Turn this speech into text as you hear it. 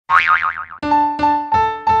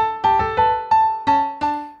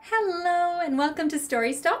Hello and welcome to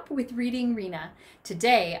Story Stop with Reading Rena.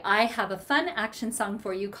 Today I have a fun action song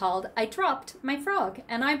for you called I Dropped My Frog,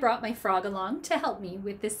 and I brought my frog along to help me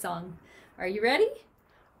with this song. Are you ready?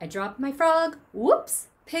 I dropped my frog, whoops,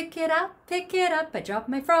 pick it up, I dropped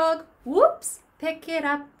my frog, whoops, pick it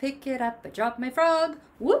up, I dropped my frog,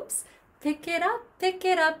 whoops, pick it up,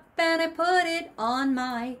 and I put it on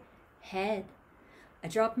my head. I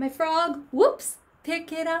dropped my frog, whoops,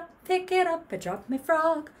 pick it up, I dropped my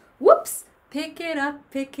frog, whoops, pick it up,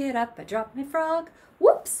 I dropped my frog,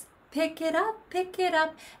 whoops, pick it up,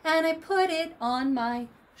 and I put it on my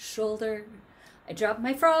shoulder. I dropped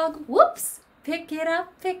my frog, whoops, pick it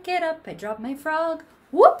up, I dropped my frog,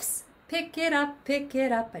 whoops, pick it up,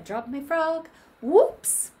 I dropped my frog,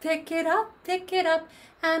 whoops, pick it up,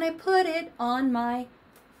 and I put it on my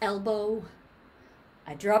elbow.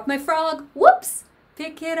 I dropped my frog, whoops,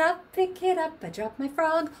 pick it up, I dropped my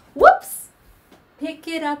frog, whoops, pick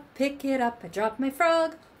it up, I dropped my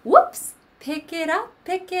frog, whoops, pick it up,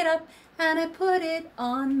 and I put it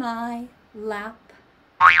on my lap.